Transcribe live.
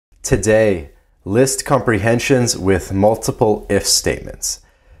Today, list comprehensions with multiple if statements.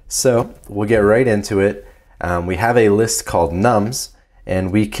 So we'll get right into it. We have a list called nums,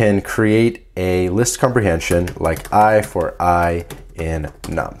 and we can create a list comprehension like I for I in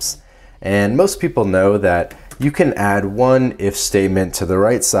nums. And most people know that you can add one if statement to the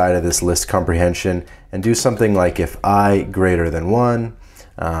right side of this list comprehension and do something like if I greater than 1,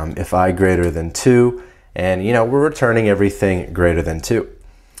 if I greater than 2, and we're returning everything greater than 2.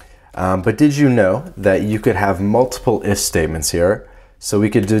 But did you know that you could have multiple if statements here? So we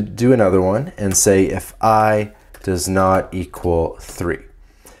could do another one and say if I does not equal 3.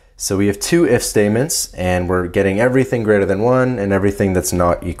 So we have two if statements and we're getting everything greater than 1 and everything that's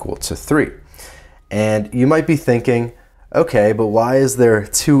not equal to 3. And you might be thinking, okay, but why is there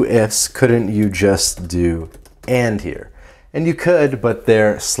two ifs? Couldn't you just do and here? And you could, but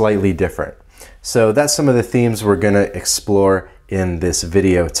they're slightly different. So that's some of the themes we're going to explore in this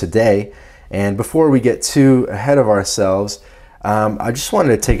video today. And before we get too ahead of ourselves, I just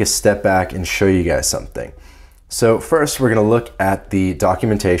wanted to take a step back and show you guys something. So first, we're going to look at the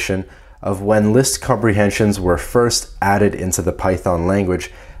documentation of when list comprehensions were first added into the Python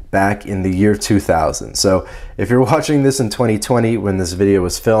language back in the year 2000. So if you're watching this in 2020 when this video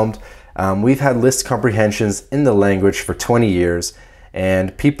was filmed, we've had list comprehensions in the language for 20 years,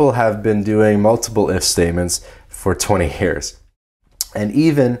 and people have been doing multiple if statements for 20 years. And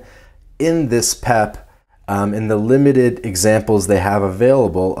even in this PEP, in the limited examples they have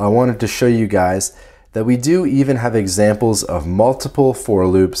available, I wanted to show you guys that we do even have examples of multiple for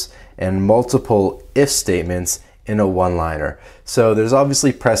loops and multiple if statements in a one-liner. So there's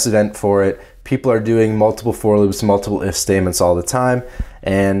obviously precedent for it. People are doing multiple for loops, multiple if statements all the time.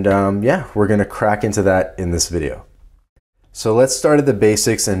 And yeah, we're gonna crack into that in this video. So let's start at the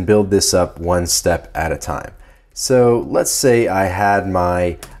basics and build this up one step at a time. So let's say I had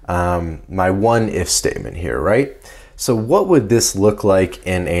my one if statement here, right? So what would this look like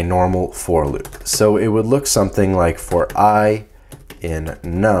in a normal for loop? So it would look something like for I in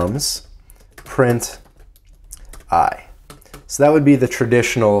nums, print I. So that would be the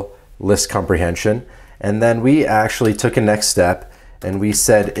traditional list comprehension. And then we actually took a next step and we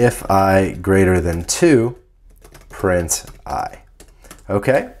said if I greater than 2, print I.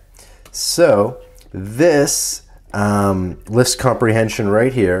 Okay, so this list comprehension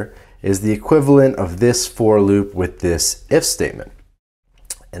right here is the equivalent of this for loop with this if statement.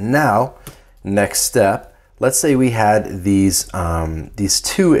 And now, next step, let's say we had these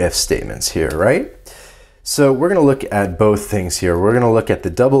two if statements here, right? So we're going to look at both things here. We're going to look at the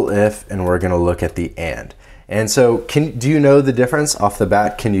double if and we're going to look at the and. And so do you know the difference off the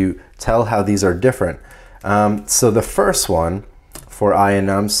bat? Can you tell how these are different? So the first one for I and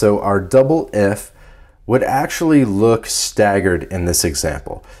num, so our double if would actually look staggered in this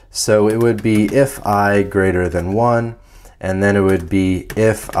example. So it would be if I greater than 1, and then it would be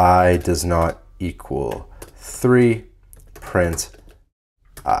if I does not equal 3, print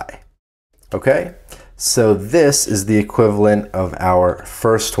I. Okay, so this is the equivalent of our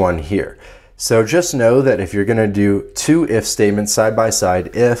first one here. So just know that if you're going to do two if statements side by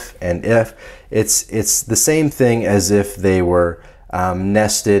side, if and if, it's the same thing as if they were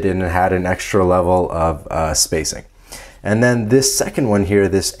nested and had an extra level of spacing. And then this second one here,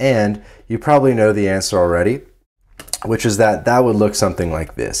 this and, you probably know the answer already, which is that would look something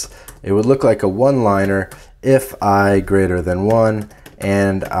like this. It would look like a one-liner, if I greater than 1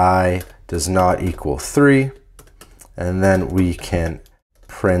 and I does not equal 3, and then we can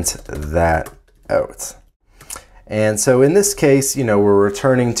print that out. And so in this case, we're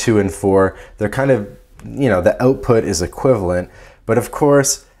returning 2 and 4. They're kind of, the output is equivalent. But of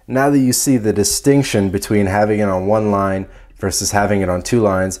course, now that you see the distinction between having it on one line versus having it on two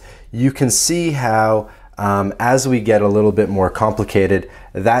lines, you can see how as we get a little bit more complicated,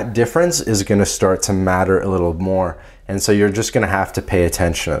 that difference is going to start to matter a little more. And so you're just going to have to pay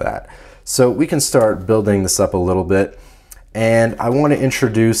attention to that. So we can start building this up a little bit. And I want to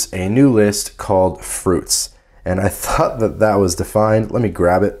introduce a new list called fruits. And I thought that was defined. Let me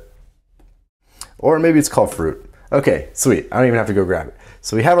grab it. Or maybe it's called fruit. Okay, sweet. I don't even have to go grab it.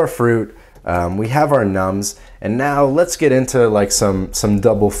 So we have our fruit, we have our nums, and now let's get into like some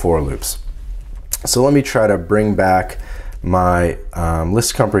double for loops. So let me try to bring back my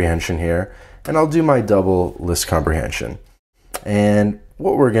list comprehension here, and I'll do my double list comprehension. And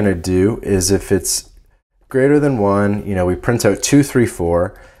what we're going to do is if it's greater than 1, we print out 2, 3,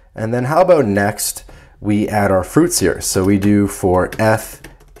 4, and then how about next we add our fruits here. So we do for f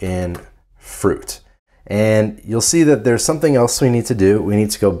in fruit. And you'll see that there's something else we need to do. We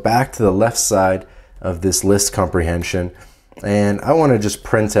need to go back to the left side of this list comprehension and I want to just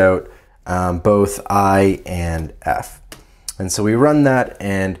print out both I and F. And so we run that,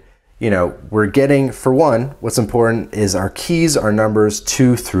 and we're getting, for one, what's important is our keys are numbers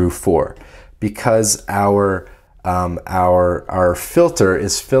 2 through 4, because our filter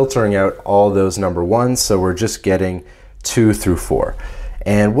is filtering out all those number 1s, so we're just getting 2 through 4.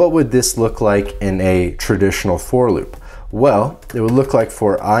 And what would this look like in a traditional for loop? Well, it would look like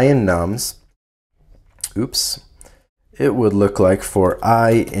for I in nums, it would look like for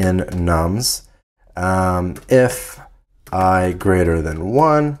I in nums, if I greater than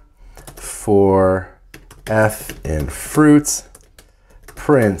 1, for F in fruit,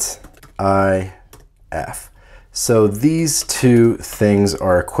 print I, F. So these two things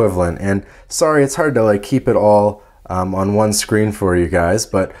are equivalent, and sorry, it's hard to keep it all on one screen for you guys,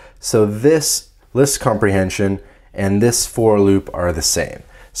 but so this list comprehension and this for loop are the same.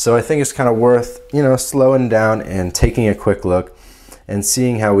 So I think it's kind of worth, slowing down and taking a quick look and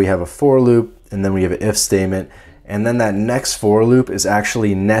seeing how we have a for loop, and then we have an if statement, and then that next for loop is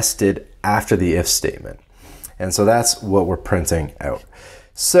actually nested after the if statement. And so that's what we're printing out.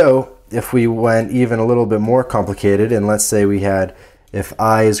 So if we went even a little bit more complicated, and let's say we had if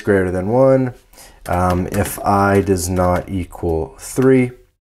I is greater than 1, if I does not equal 3,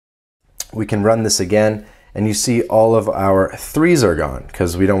 we can run this again, and you see all of our 3's are gone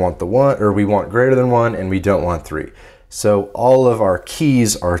because we don't want the 1, or we want greater than 1 and we don't want 3. So all of our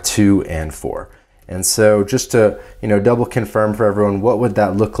keys are 2 and 4. And so just to double confirm for everyone, what would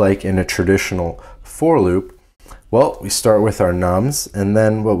that look like in a traditional for loop? Well, we start with our nums, and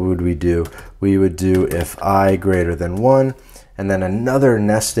then what would we do? We would do if I greater than 1, and then another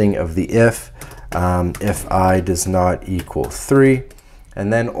nesting of the if I does not equal 3,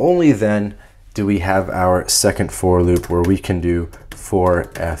 and then only then do we have our second for loop where we can do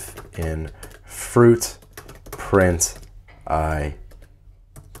for F in fruit, print I,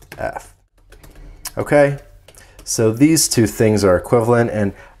 F. Okay, so these two things are equivalent,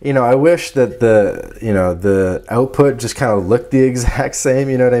 and I wish that the output just kind of looked the exact same,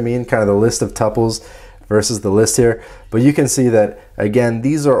 you know what I mean? Kind of the list of tuples versus the list here. But you can see that, again,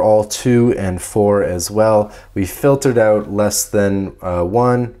 these are all 2 and 4 as well. We filtered out less than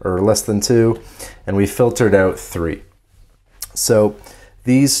 1 or less than 2, and we filtered out 3. So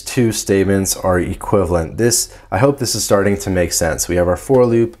these two statements are equivalent. I hope this is starting to make sense. We have our for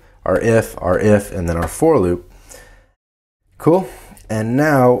loop, our if, and then our for loop. Cool. And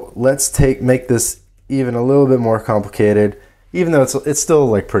now let's make this even a little bit more complicated, even though it's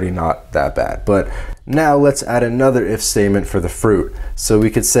still pretty not that bad. But now let's add another if statement for the fruit. So we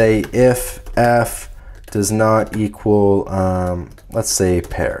could say if F does not equal, let's say,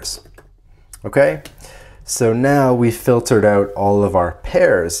 pears. Okay? So now we filtered out all of our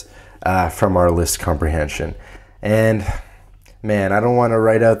pairs from our list comprehension. And man, I don't want to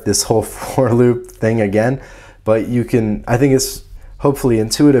write out this whole for loop thing again, but I think it's hopefully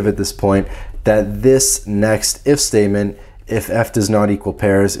intuitive at this point that this next if statement, if F does not equal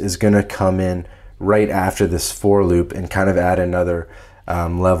pairs, is going to come in right after this for loop and kind of add another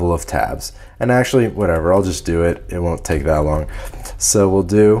level of tabs. And actually, whatever, I'll just do it. It won't take that long. So we'll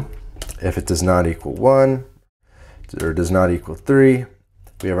do if it does not equal 1 or does not equal 3.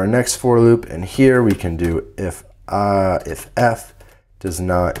 We have our next for loop, and here we can do if F does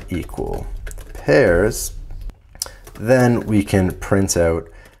not equal pairs, then we can print out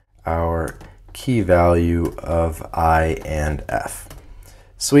our key value of I and F.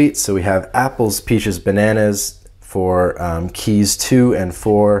 Sweet, so we have apples, peaches, bananas for keys 2 and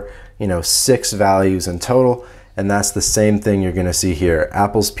 4, 6 values in total, and that's the same thing you're gonna see here.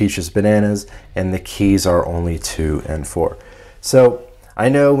 Apples, peaches, bananas, and the keys are only 2 and 4. So I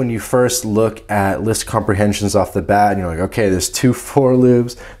know when you first look at list comprehensions off the bat, and you're like, okay, there's 2 for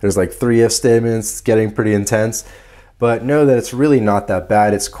loops, there's 3 if statements, it's getting pretty intense. But know that it's really not that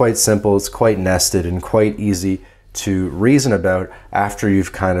bad. It's quite simple, it's quite nested, and quite easy to reason about after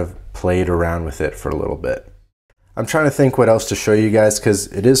you've kind of played around with it for a little bit. I'm trying to think what else to show you guys because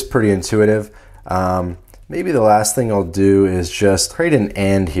it is pretty intuitive. Maybe the last thing I'll do is just create an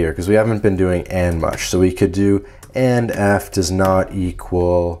and here because we haven't been doing and much. So we could do and F does not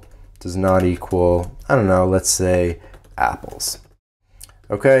equal, I don't know, let's say apples.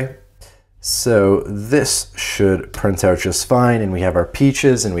 Okay? So this should print out just fine, and we have our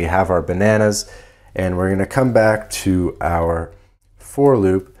peaches and we have our bananas, and we're going to come back to our for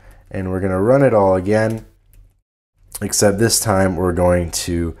loop and we're going to run it all again, except this time we're going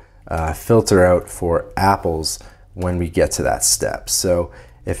to filter out for apples when we get to that step. So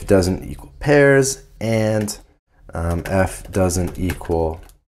if it doesn't equal pears and F doesn't equal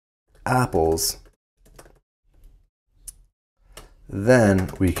apples, then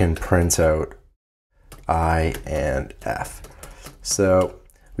we can print out I and F. So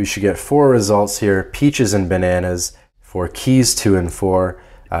we should get 4 results here, peaches and bananas, for keys 2 and 4,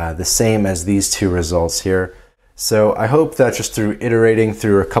 the same as these 2 results here. So I hope that just through iterating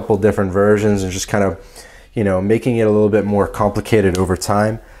through a couple different versions and just kind of, making it a little bit more complicated over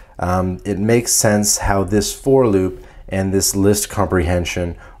time, it makes sense how this for loop and this list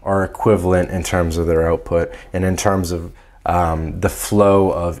comprehension are equivalent in terms of their output and in terms of the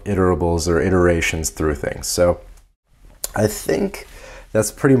flow of iterables or iterations through things. So I think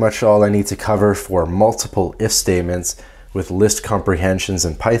that's pretty much all I need to cover for multiple if statements with list comprehensions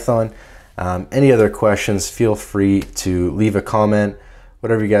in Python. Any other questions, feel free to leave a comment,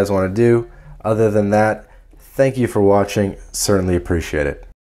 whatever you guys want to do. Other than that, thank you for watching. Certainly appreciate it.